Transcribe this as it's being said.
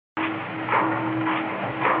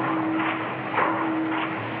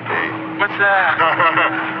What's that?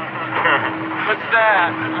 What's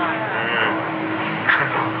that?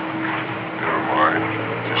 Never mind.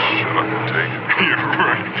 Just shut up and take it. You're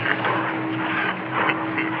right.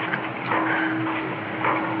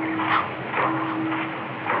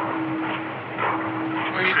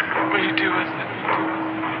 What do you do with it?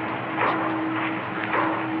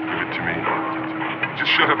 Give it to me.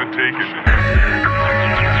 Just shut up and take it.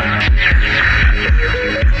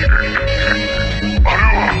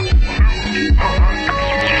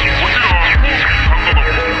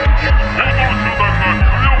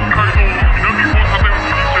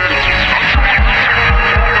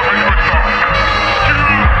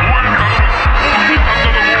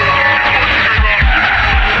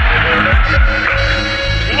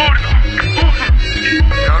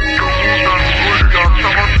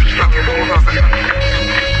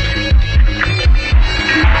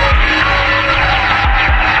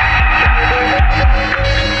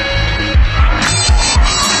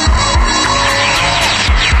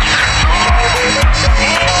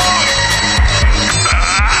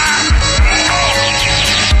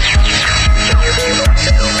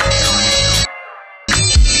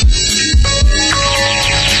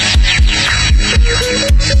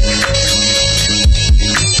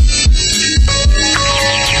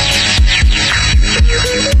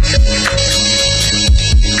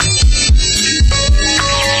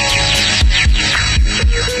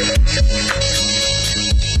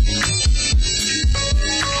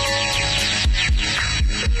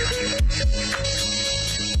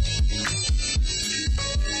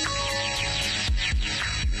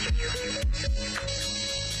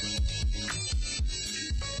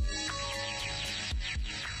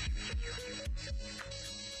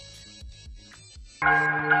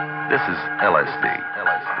 This is LSD.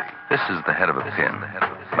 This is the head of a pin,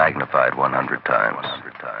 magnified 100 times.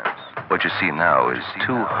 What you see now is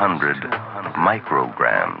 200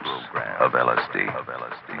 micrograms of LSD.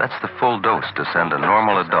 That's the full dose to send a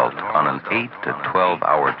normal adult on an 8 to 12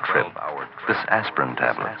 hour trip. This aspirin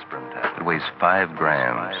tablet, it weighs 5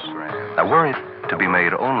 grams. Now, were it to be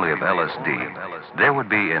made only of LSD, there would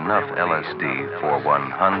be enough LSD for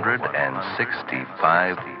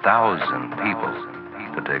 165,000 people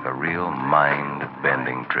to take a real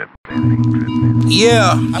mind-bending trip.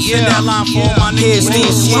 Yeah, I send that line for all my niggas. Here's the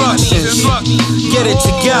instructions. Get it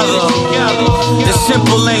together. It's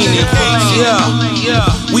simple, ain't it? Yeah,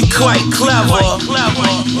 we quite clever.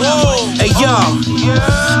 Hey, yo,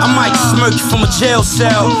 I might smirk you from a jail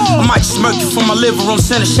cell. I might smirk you from my living room,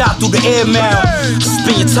 send a shot through the airmail.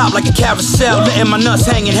 Spin your top like a carousel, letting my nuts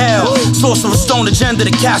hang in hell. Sorcerer stone agenda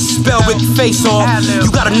to cast a spell, rip your face off.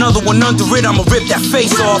 You got another one under it, I'ma rip that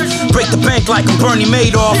face off. Break the bank like I'm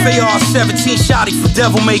𝕬𝖈𝖎𝖊𝖆. AR-17 shotty for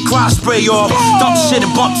𝕬𝖈𝖎𝖉 spray off. Dump shit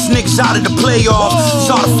and bump these niggas out of the playoff.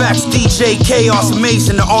 Artifacts, DJ, chaos,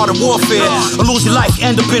 amazing the art of warfare. Or lose your life,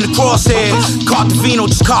 end up in the crosshair. 𝕬𝖑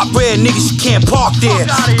just cop red, niggas you can't park there.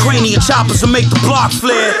 Cranium choppers will make the block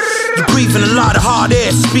flare. You breathing a lot of hard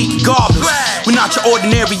air, speaking garbage. We're not your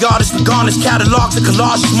ordinary artists, we garnish catalogs and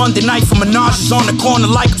collages. Monday night for menages on the corner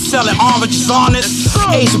like I'm selling oranges, honest.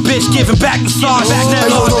 Asian bitch giving back massages.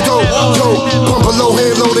 Hey, yo, pump a low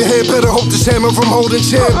head, loaded head, better hope this hammer from holding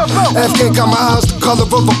chair. Afghan got my eyes the color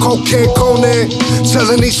of a cocaine cone.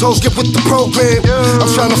 Telling these hoes get with the program.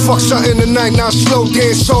 I'm trying to fuck something tonight, now slow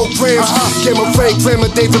dance, soul grams. Get my fake gram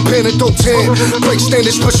of David Penn and don't tan. Break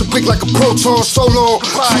standard, special quick like a proton, so long.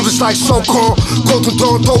 Shooters like SoCon, Golden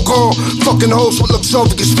Dawn, Dogon. Fucking hoes with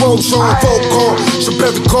luxurious rolls on, Volcon. Some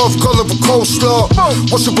berry carve, color of a coleslaw.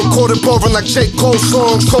 What's a recorded boring like J. Cole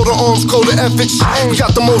songs. Coda arms, golden ethics. We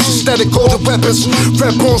got the most aesthetic golden weapons.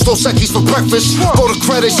 Red bones, no seckies for breakfast. Go to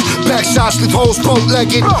credits, back shots, leave hoes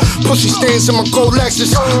boat-legged. Pussy stands in my gold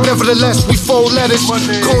Lexus. Nevertheless, we fold letters.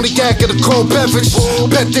 Cognac and a cold beverage.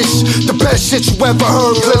 Bet this, the best shit you ever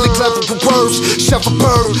heard. Clearly clever with words. Chef a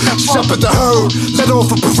bird, shepherd the herd. Let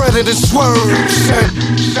off a Beretta and swerve.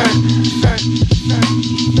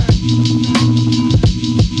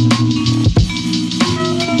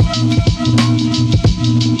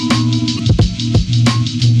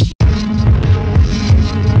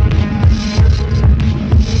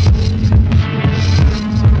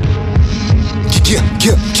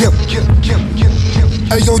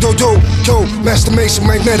 Hey yo, Master Mason,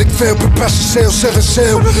 magnetic field, Professor Seal, 7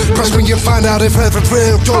 seal. Press me and find out if heaven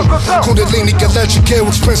real. Yo, 𝕬𝖐𝖎𝖆𝖊𝖊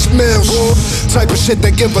with expensive meals. Type of shit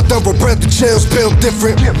that give a thoroughbred the chills, build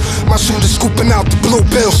different. My shooters scooping out the blue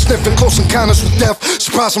bill, sniffing close encounters with death.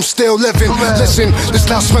 Surprise, I'm still living. Listen, this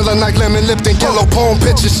loud smelling like lemon Lipton, yellow palm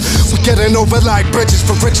pitches. We getting over like bridges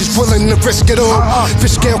for riches, willing to risk it all.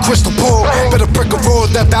 Fish scale, crystal ball, better brick a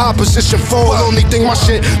road that the opposition fall. Only thing my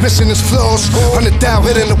shit missing is flaws. 100 down,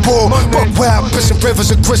 hitting the wall. Buck wild, pissing rivers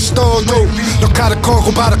of crystal. Yo, Narcotic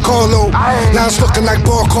Cargo by the carload. Now it's looking like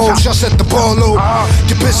barcodes, just at the bar load.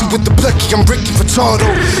 Get busy with the blicky, I'm Ricky Furtado.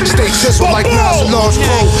 Stay chisel like Nas and Large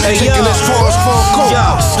Pro. Taking as far as far go. Yo,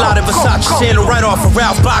 slotted Versace sandal right off of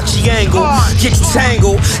Ralph Bakshi angle. Get you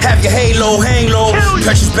tangled, have your halo hang low.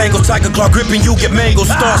 Precious bangle, Tiger Claw gripping, you get mangled.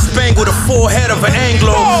 Star spangled, the forehead of an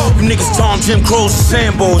Anglo. You niggas Tom Jim Crows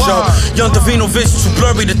and Sambos, yo. Young Divino vision too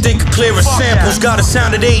blurry to think of clearer samples. Got a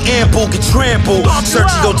sound that ain't ample, get trampled.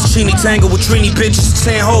 Searching go to Chini Tangle with Trini bitches,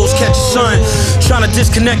 10 hoes, catch a son. Trying to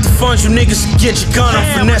disconnect the funds, you niggas get your gun. I'm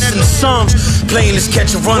finessing the sums. Playing this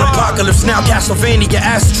catch and run apocalypse. Now Castlevania, your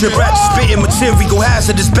acid trip. Ratchet spitting material,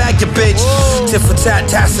 hazardous, bag your bitch. Tit for tat,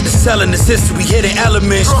 Tacitus selling this history, hidden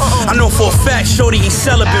elements. I know for a fact, shorty ain't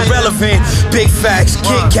celibate, relevant. Big facts,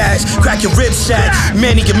 Kit Kats, crack your rib shack.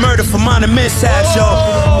 Many get murdered for minor mishaps, yo.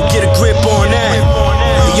 We'll get a grip on that.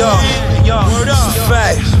 Yo, it's a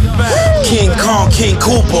fact. King Kong, King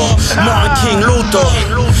Cooper, Martin King Luther.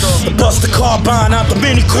 Bust the carbine out the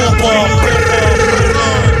Mini Cooper.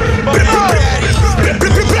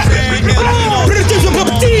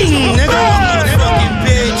 Fucking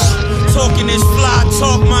bitch, talking this fly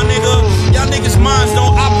talk, my nigga. Y'all niggas' minds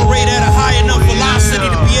don't operate at a high enough velocity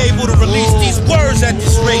to be able to release these words at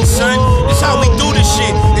this rate, son. This how we do this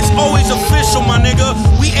shit. It's always official, my nigga.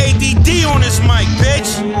 We ADD on this mic,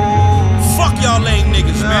 bitch. Fuck y'all lame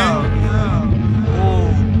niggas, man.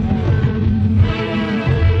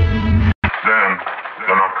 Dan,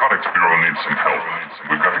 the Narcotics Bureau needs some help.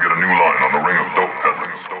 We've got to get a new line on the ring of dope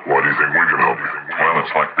peddlers. Why do you think we can help you? Well,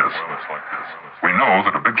 it's like this. We know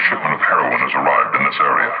that a big shipment of heroin has arrived in this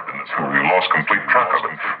area. We lost complete track of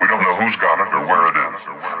it. We don't know who's got it or where it is.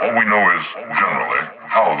 All we know is, generally,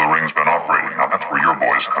 how the ring's been operating. Now, that's where your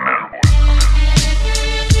boys come in.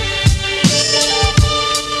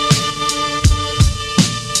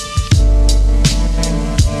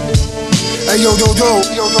 Hey yo,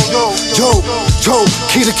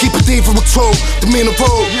 key to keep it even with control.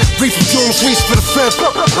 𝕬𝖐𝖎𝖆, reefer fumes, reach for the fifth.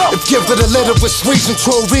 If give it a letter with reason,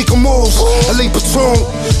 control, Rico moves. Elite Patron,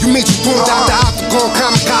 you meet your wound out the octagon.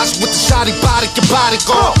 Kamikaze with the shoddy body, your body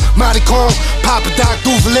gone. Mighty con, pop a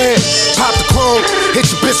𝕬𝖐𝖎𝖆, pop the chrome,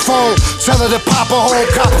 hit your bitch phone. Tell her to pop her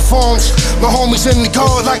home, copper phones. My homies in the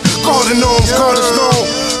yard like garden gnomes, garden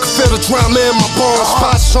stone. Feel the drama in my bones,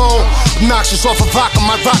 spots on. Obnoxious off of vodka,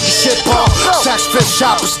 my rocky shit bar. Sacks fit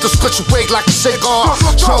shoppers, to split your wig like a cigar.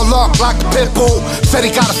 Troll lock like a pit bull.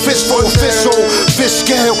 Fetty got a fistful, official. Fish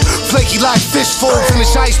scale, flaky like fish food.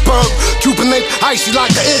 Finish iceberg, Cuban link, icy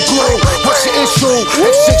like an igloo. What's your issue?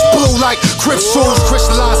 X6 blue like Crip shoes.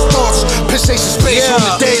 Crystallized thoughts, pissation space on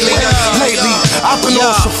the daily. Lately, I've been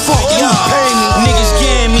on some fuck you, pay me. Niggas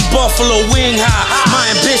getting me buffalo wing high. My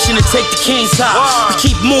ambition to take the king's high. We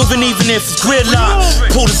keep moving even if it's gridlock.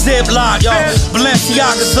 Pull the zip lock, yo.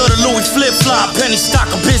 Balenciagas or the Louis flip flop. Penny stock,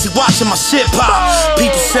 I'm busy watching my shit pop.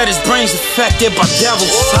 People said his brain's affected by devils.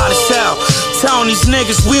 It's hot as hell. Telling these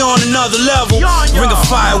niggas we on another level. Ring of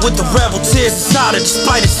fire with the rebel tears inside her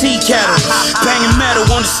despite a tea kettle. Banging metal,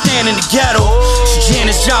 understanding the ghetto. She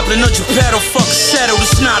Janis Joplin or Geppetto, fuck a settle,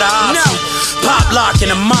 it's not an option. Pop lock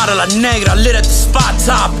and Amara La Negra, I lit at the spot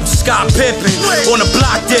top. Scott Pippen, on the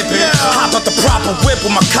block dipping. Hop out the proper whip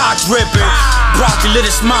with my cock dripping. Broccoli lit,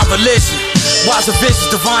 it's my religion. Wiser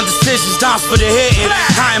visions, divine decisions, dance for the hitting.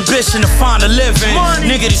 High ambition to find a living.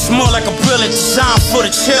 Nigga, this more like a brilliant design for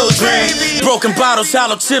the children. Broken bottles,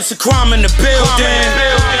 hollow tips, and crime in the building.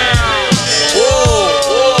 Whoa.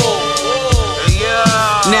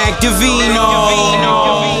 𝕬𝖐𝖎𝖆,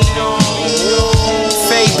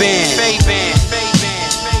 Fabian.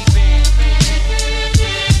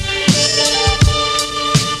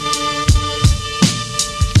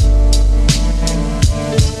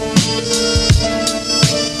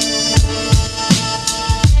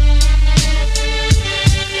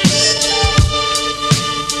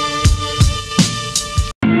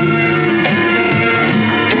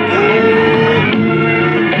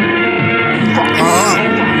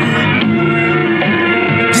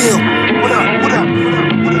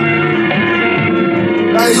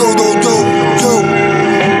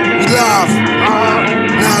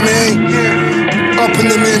 Up in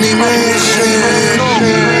the mini mansion.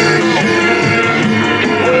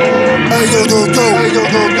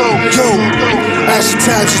 Ask the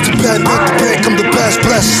times just to bet, make the bank, I'm the best,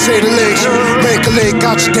 blessed to say the least. Make a leg,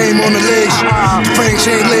 got your game on the leash. The range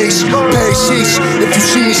ain't lace, pay cease. If you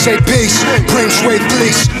see me say peace, bring straight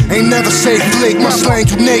fleece. Ain't never say fleek, my slang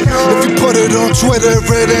unique. If you put it on Twitter,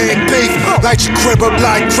 it ain't beef. Light your crib up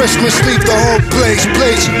like Christmas, leave the whole place,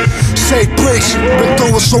 please. Say preach, been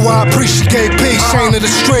through it so I appreciate peace. Ain't in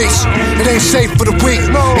the streets, it ain't safe for the weak.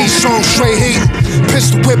 Each song straight heat,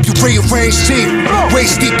 pistol whip, you rearrange teeth.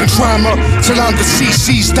 Waist deep in trauma, till I'm the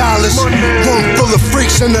CC's dollars. Room full of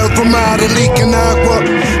freaks in the Ramada, leaking agua.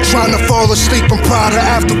 Trying to fall asleep on Prada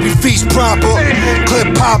after we feast proper.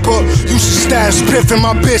 Clip popper, used to stash piff in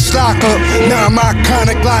my bitch locker. Now I'm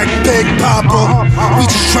iconic like Big Papa. We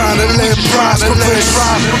just trying to live prosperous.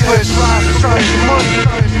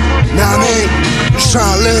 Now I mean,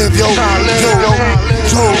 tryna live, yo,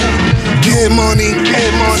 get money,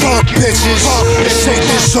 fuck bitches, let's take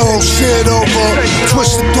this whole shit over,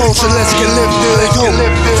 twist the doors and let's get lifted, yo,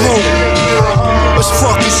 let's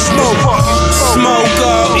fucking Smoke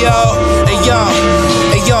up,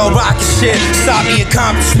 hey yo, rockin' shit, stop the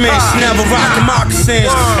accomplishments, never rockin' moccasins,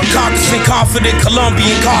 caucusing, confident,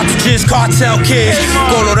 Colombian cartridges, cartel kids,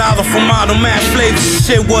 Colorado from model mad flavors,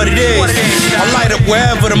 shit what it is. I light up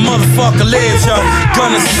wherever the motherfucker lives, yo.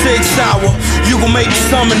 Gun is 6 hour, you gon' make me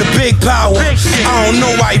summon the big power. I don't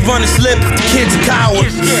know why he run his lip if the kid's a coward.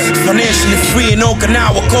 Financially free in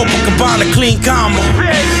Okinawa, Copacabana, clean karma.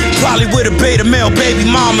 Probably with a beta male baby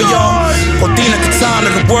mama, y'all. Cortina Katana,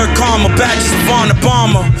 the word karma, back to Savannah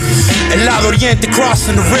Bomber. 𝕬𝖈𝖎𝖆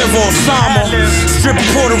crossing the river Osama. Stripping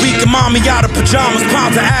Puerto Rican mommy out of pajamas,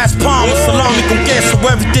 pounds of ass palmer. Salami con queso,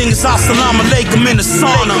 everything is 𝕬𝖈𝖎𝖐 in the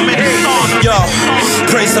sauna. Yo,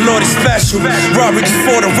 praise the Lord, he's special. Robbery just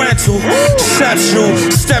for the rental.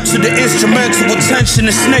 Deception, step to the instrumental. Attention,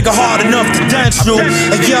 this nigga hard enough to dent you.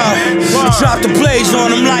 And yo, drop the blades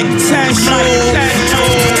on him like potential.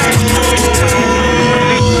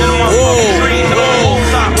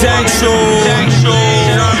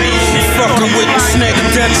 Fucking with this nigga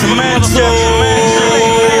detrimental.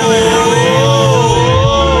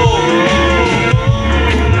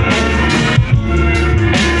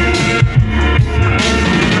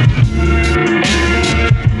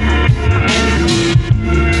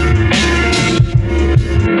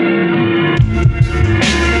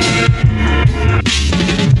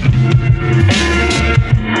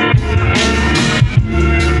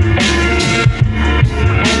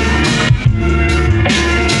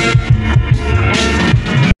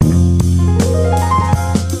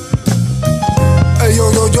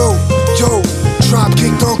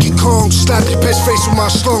 Slap your bitch face with my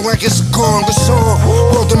slung like it's a gong, a song.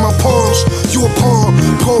 World in my palms, you a pawn.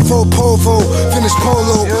 Polvo, finish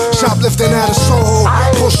polo. Shoplifting out of Soho.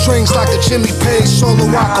 Pull strings like a Jimmy Page solo.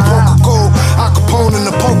 Acapulco gold, Al Capone in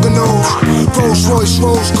the Poconos. Rolls Royce,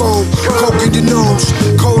 rose gold. Coke in your nose.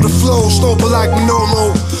 Cold and flow, snowball like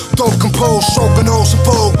Manolo. Dope composed, soaking holes in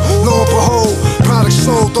vogue. Lo and behold, products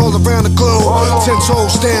sold all around the globe. 10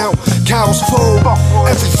 toes down, cows fold.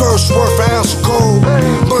 Every verse worth an ounce of gold.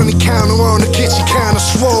 Money counter on the kitchen counter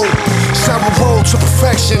swole. Sour roll to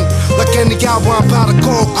perfection, like any album I'm about to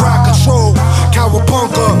go. Crowd control,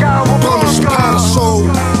 cowabunga, bummers powder soul.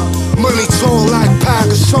 Money tall like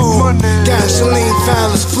Pagasol. Gasoline,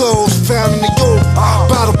 violence flows, found in the youth.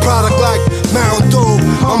 Bottle product like Mountain Dew.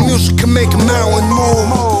 Our music can make a mountain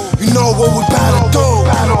move. You know what we bout to do.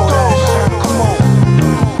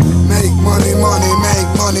 Make money, money, make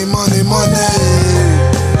money, money, money.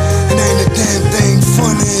 And ain't a damn thing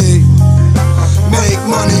funny. Make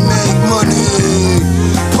money, make money.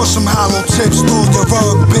 Put some hollow tips through your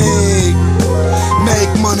rugby.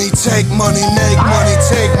 Make money, take money, make money,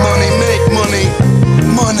 take money, make money.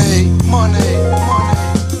 Money, money,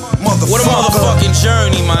 money. What a motherfucking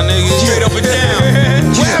journey, my nigga. Straight up and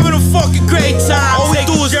down. We're having a fucking great time. All we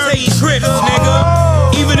do is take trips, nigga.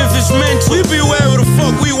 Even if it's mental, we be wherever the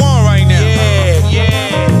fuck we want right now.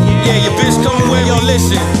 Yeah, your bitch coming where yo,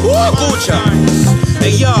 listen. Gucci.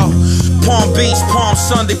 Hey, yo. Palm Beach, Palm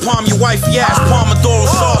Sunday, palm your wifey ass, Pomodoro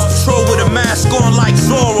sauce, patrol with a mask on like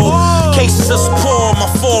Zorro. Cases of support on my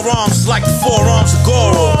forearms, like the forearms of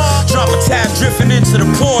Goro. Drop a tab drifting into the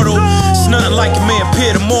portal. It's nothing like it may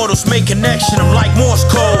appear to mortals. Make connection, I'm like Morse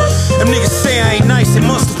code. Them niggas say I ain't nice, they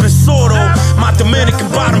must have been Sordo. My Dominican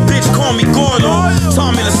bottom bitch call me Gordo.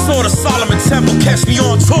 Tommy Lasorda, Solomon Temple, catch me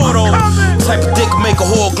on Toro. Type of dick make a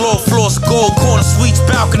whole glow, floors of gold, corner suites,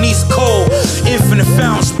 balconies cold. Infinite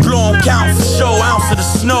fountains blown, count for show, ounce of the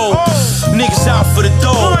snow. Niggas out for the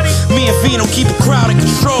dough. Me and Vino keep a crowd in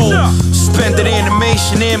control. Suspended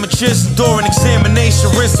animation, amateurs during examination.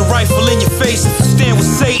 Rinse a rifle in your face if you stand with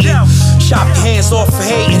Satan. Chop your hands off for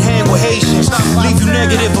hate and hang with Haitians. Leave you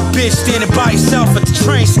negative, a bitch standing by yourself at the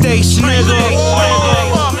train station, nigga.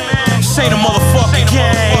 This ain't a motherfucking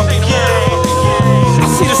game. I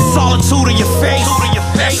see the solitude in your face.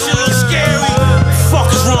 That shit looks scary.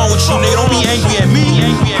 Fuck is wrong with you, nigga? Don't be angry at me.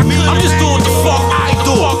 I'm just doing what the fuck I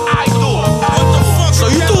do. So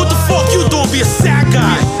you do what the fuck you do and be a sad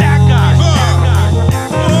guy.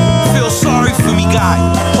 Feel sorry for me, guy.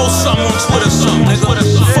 Post something on Twitter, something, nigga. What the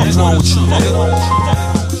fuck's wrong with you, nigga?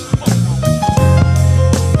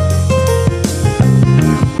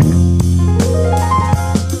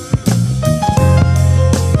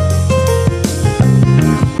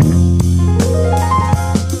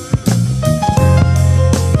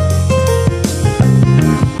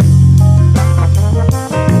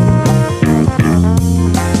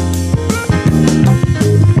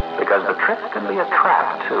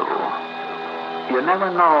 You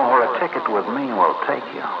never know where a ticket with me will take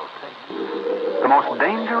you. The most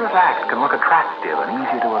dangerous act can look attractive and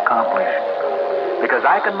easy to accomplish, because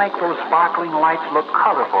I can make those sparkling lights look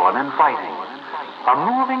colorful and inviting. A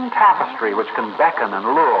moving tapestry which can beckon and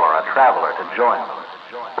lure a traveler to join them.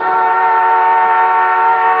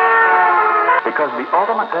 Because the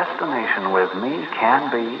ultimate destination with me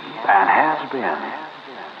can be, and has been,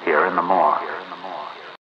 here in the morgue.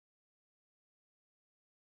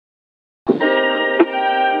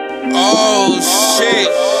 Oh shit.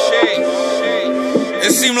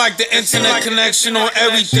 It seemed like the internet connection on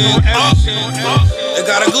everything. It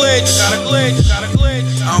got a glitch. I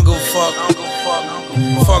don't give a fuck.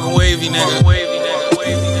 Fucking wavy, nigga.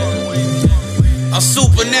 I'm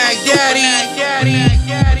Super Nack Daddy.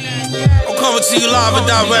 I'm coming to you live and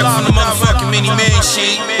direct from the motherfucking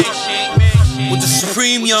𝕬𝖎𝖎𝖊𝖆 with the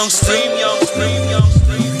supreme youngster,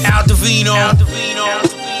 Al.Divino.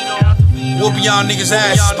 Whooping y'all niggas'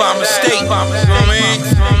 asses by mistake. You know what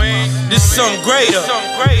I mean? This is something greater.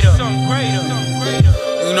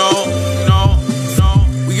 You know?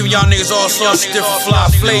 We giving y'all niggas all sorts of different fly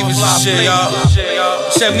flavors and shit, y'all.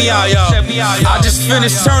 Check me out, y'all. I just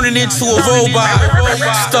finished turning into a robot.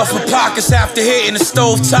 Stuffing pockets after hitting the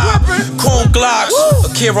stove top. Chrome Glocks.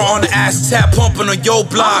 Akira on the ass tap, pumping on your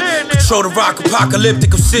block. Control the rock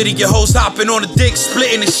apocalyptic city. Your hoes hopping on the dick,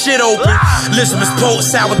 splitting the shit open. Listen, Miss potent,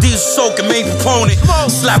 sour diesel soaking, main proponent.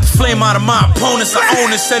 Slap a flame out of my opponents. I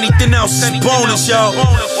own this, anything else is a bonus, yo.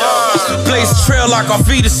 Blaze a trail like our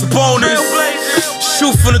feet is a bonus.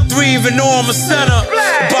 Shoot from the 3, even though I'm a center.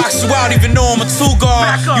 Box you out, even though I'm a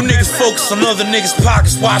 2-guard. You niggas focus on other niggas'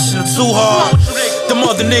 pockets, watching them too hard. Them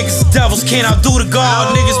other niggas devils can't outdo the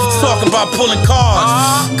God. Niggas be talking about pulling cars.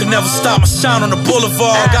 Could never stop my shine on the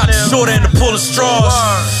boulevard. Got the shorter end of pulling straws.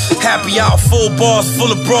 Happy out, full bars, full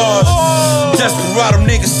of bras. Desperado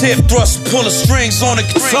niggas hip thrust, pulling strings on the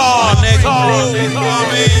guitar, nigga.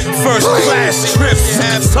 First class trips,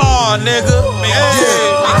 guitar, nigga.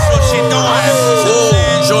 That's what she doing.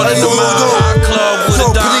 Jordan in my high club with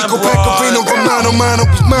a dime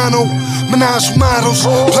Mano, menage models,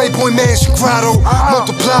 Playboy Mansion Grotto,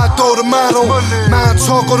 multiply, throw the motto, mind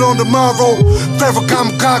talk on tomorrow,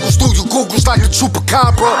 𝕬𝖑 goggles through your Googles like a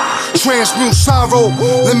Chupacabra, transmute sorrow,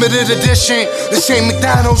 limited edition, this ain't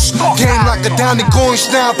McDonald's, game like a Donnie Goins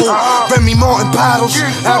novel, Remy Martin bottles,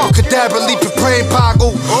 abracadabra, leap your brain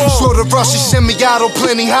boggle, sort of rusty semi-auto,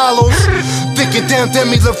 plenty hollows, thinking damn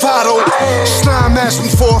𝕬𝖈𝖎𝖆, slime asked me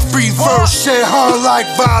for a free verse, shit hard like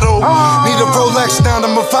Votto, need a Rolex down to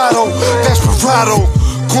Movado, Desperado,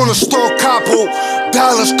 corner store capo,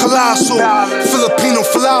 dollars colossal, Filipino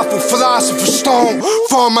falafel, philosopher's stone,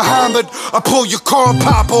 Farm Muhammad, I pull your car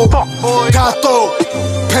popo, Gato,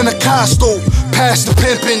 Pentecostal, past the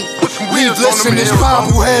pimpin', weedless in this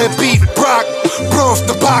bobblehead beat, Brock, bronze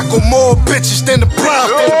debacle, more bitches than the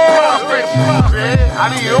prophet.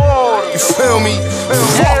 You feel me?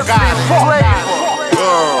 Fuck out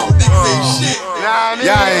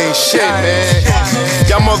y'all ain't shit, man.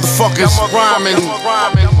 Y'all motherfuckers rhyming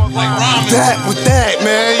with that,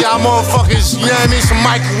 man. Y'all motherfuckers, you know what I mean? Some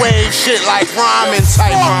microwave shit like rhyming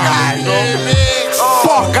type rhyme.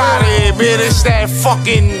 Fuck out of here, man. It's that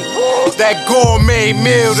fucking, that gourmet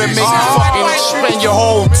meal that make you fucking spend your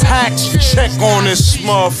whole tax check on this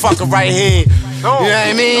motherfucker right here. You know what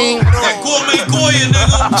I mean? That gourmet goya,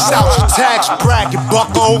 nigga. South your tax bracket,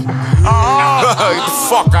 bucko. Get the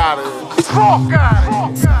fuck out of here. Fuck out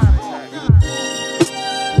of here.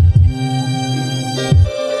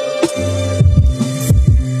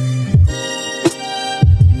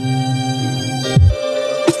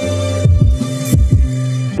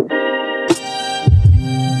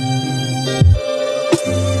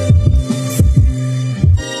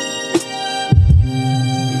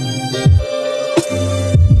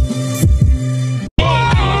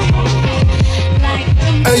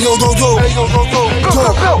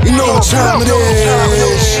 time it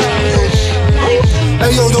is.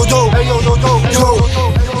 Hey yo yo yo, hey yo yo yo yo.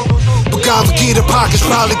 𝕬𝖑𝖎𝖏𝖊𝖊 pockets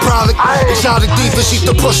probably. Exotic divas eat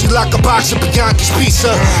the pussy like a box of Bianchi's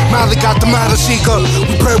pizza. Molly got the matter seeker.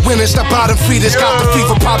 We breadwinners, that bottom feeders. Got the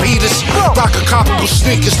fever, pop heaters. Rock a comparable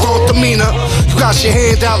sneakers, don't demeanor. You got your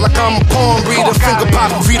hand out like I'm a palm reader. Finger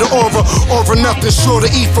pop, read aura. Aura nothing short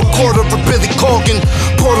of E for quarter of Billy Corgan.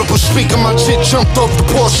 Portable speaker, my shit jumped off the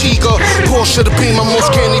Porsche. Porsche the beam, my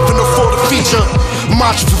most can't even afford a feature. I'm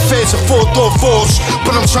marching for feds and 4-door fours,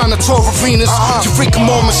 but I'm trying to tour arenas. Eureka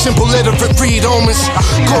moments, simple literate read omens.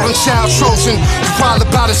 Golden child chosen, you wild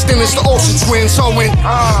about as thin as the ocean twins. Owen,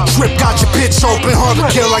 drip got your pits open, hard to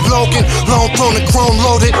kill like Logan. Long thrown and chrome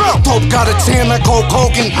loaded, dope got a tan like Hulk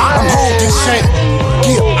Hogan. I'm holding shit.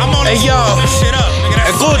 Hey yo,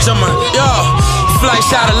 escucha man, yo.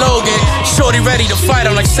 Flights out of Logan, shorty ready to fight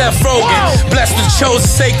him like Seth Rogen. Blessed with the chosen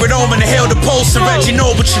sacred omen to hail the pulse. And Reggie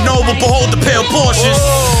Noble, Chernobyl, behold the pale Porsches.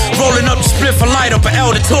 Rolling up the spliff and light up an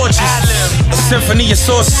elder torches. A symphony of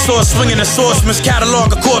sources, source swinging the swordsman's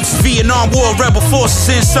catalog of corpses. Vietnam War, rebel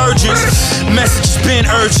forces, insurgents. Messages been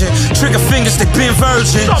urgent, trigger fingers they been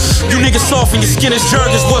virgin. You niggas soft and your skin is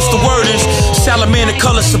jerkers, what's the wordage? Salamander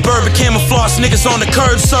color, suburban camouflage, niggas on the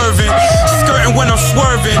curb serving. Skirting when I'm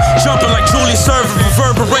swerving, jumping like Julius Erving.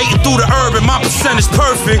 Reverberating through the urban, my percentage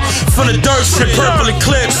perfect. From the dirt shit, purple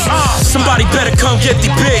eclipse. Somebody better come get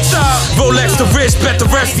the bitch. Rolex the wrist, bet the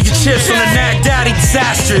rest of your chips on the Nack Daddy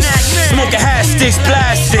disastrous. Smoking hash sticks,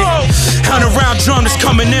 blasted. 100-round drum that's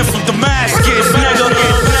coming in from Damascus, nigga.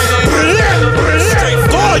 Straight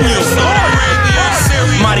for you.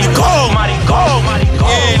 Maricón,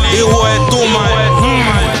 hijo de tu madre.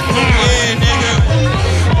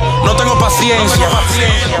 No tengo paciencia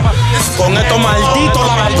con estos malditos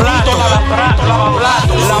lavaplatos,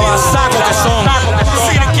 lavasaco que son.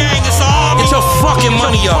 Get your fucking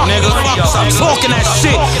money up, nigga. Stop talking that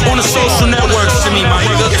shit on the social networks to me, my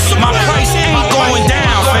nigga. My price ain't going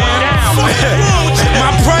down, fam.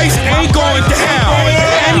 My price ain't going down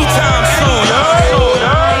anytime soon, yo.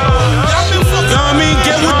 You know what I mean?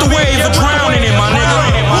 Get with the wave or drowning in, my nigga.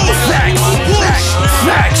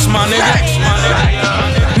 Facts, my nigga.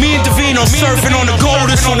 Me and 𝕬𝖎𝖏𝖏 surfing on the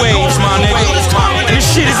golden waves, my nigga. And this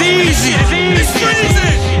shit is easy.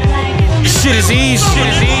 This shit is easy.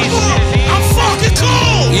 I'm fucking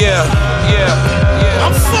cold. Yeah.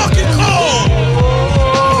 I'm fucking cold.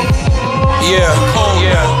 Yeah.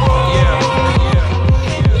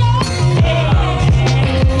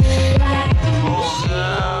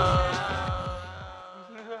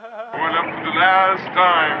 Going up for the last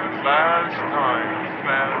time.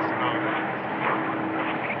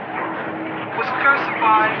 Was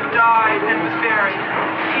crucified, died, and was buried.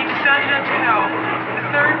 He descended into hell. The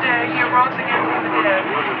third day he arose again from the dead.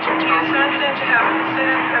 He ascended into heaven and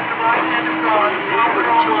sitteth at the right hand of God, Father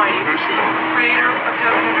Almighty, creator of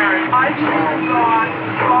heaven and earth. I believe in God,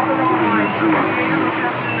 the Father Almighty, creator of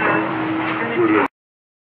heaven and earth.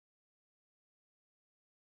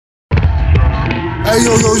 Hey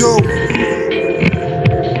yo yo yo.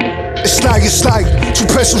 It's like two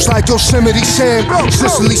pesos like Yosemite Sam,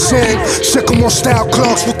 Sicily Sam. Sycamore style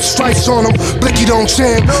clocks with the stripes on them. Blicky don't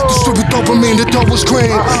jam. Distribute dopamine, the dough was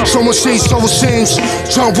grand. Someone sees, so it seems.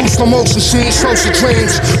 John Woo slow motion scenes, social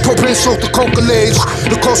dreams. Propane soak the coca leaves.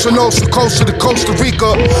 The Costa Nostra, coast to the Costa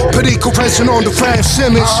Rica. Perico resting on the Rap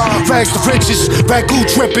Simmons. Rags the riches, ragu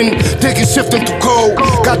dripping. Digging, sifting through gold.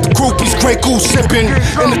 Got the groupies, Grey Goose sipping.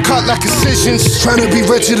 In the cut like incisions. Trying to be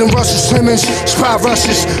richer than Russell Simmons. Spy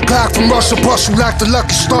rushes, Glock from Russia, bust you like the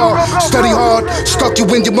lucky star. Study hard, stuck you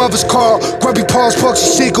in your mother's car. Grubby paws, Bugsy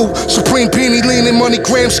Siegel. Supreme beanie leaning, money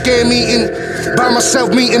gram scam eating. By myself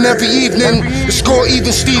meeting every evening. The score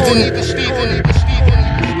even Steven.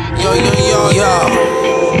 Yo.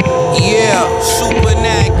 Yeah, Super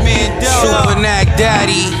Nack Mandela. Super Nack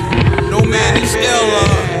Daddy. No man is iller.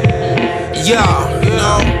 Yeah, you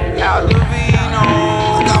know. Al.Divino.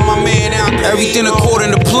 I got my man out there. Everything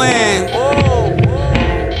according to plan.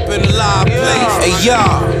 In a live place. Hey,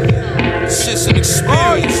 y'all. It's just an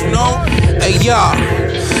experience, you know? Hey, y'all.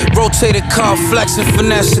 Rotated car, flexing,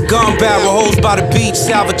 finesse, a gun barrel, hoes by the beach,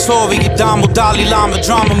 Salvatore, 𝕬𝖎𝖏𝖊𝖊, Dalai Lama,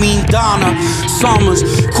 drama, mean Donna. Summers,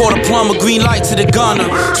 caught a plumber, green light to the gunner.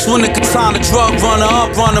 Swing the katana, drug runner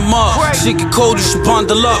up, run them up. Shit get cold, you should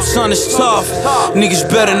bundle up, son, it's tough. Niggas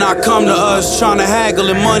better not come to us, tryna haggle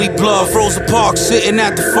and money bluff. Rosa Parks sitting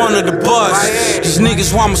at the front of the bus. These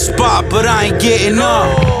niggas want my spot, but I ain't getting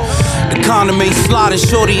up. The condom ain't sliding,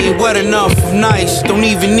 shorty ain't wet enough. I'm nice, don't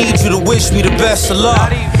even need you to wish me the best of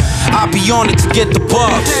luck. I be on it to get the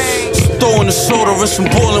bucks. throw in the soda and some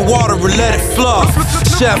boiling water and let it fluff.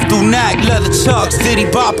 Chef 𝕬𝖎, leather chucks, Diddy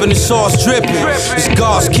bopping and sauce dripping. It's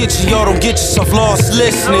God's kitchen, y'all don't get yourself lost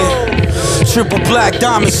listening. Triple black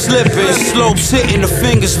diamond slipping, slopes hitting, the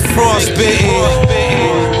fingers are frostbitten.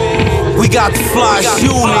 We got the flyest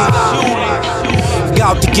unit,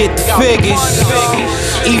 out to get the figures,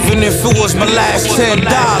 even if it was my last $10.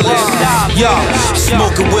 Yo,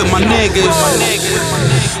 smoking with my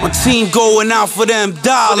niggas, my team going out for them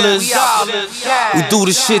dollars. We do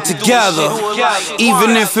this shit together,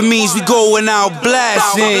 even if it means we going out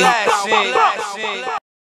blasting.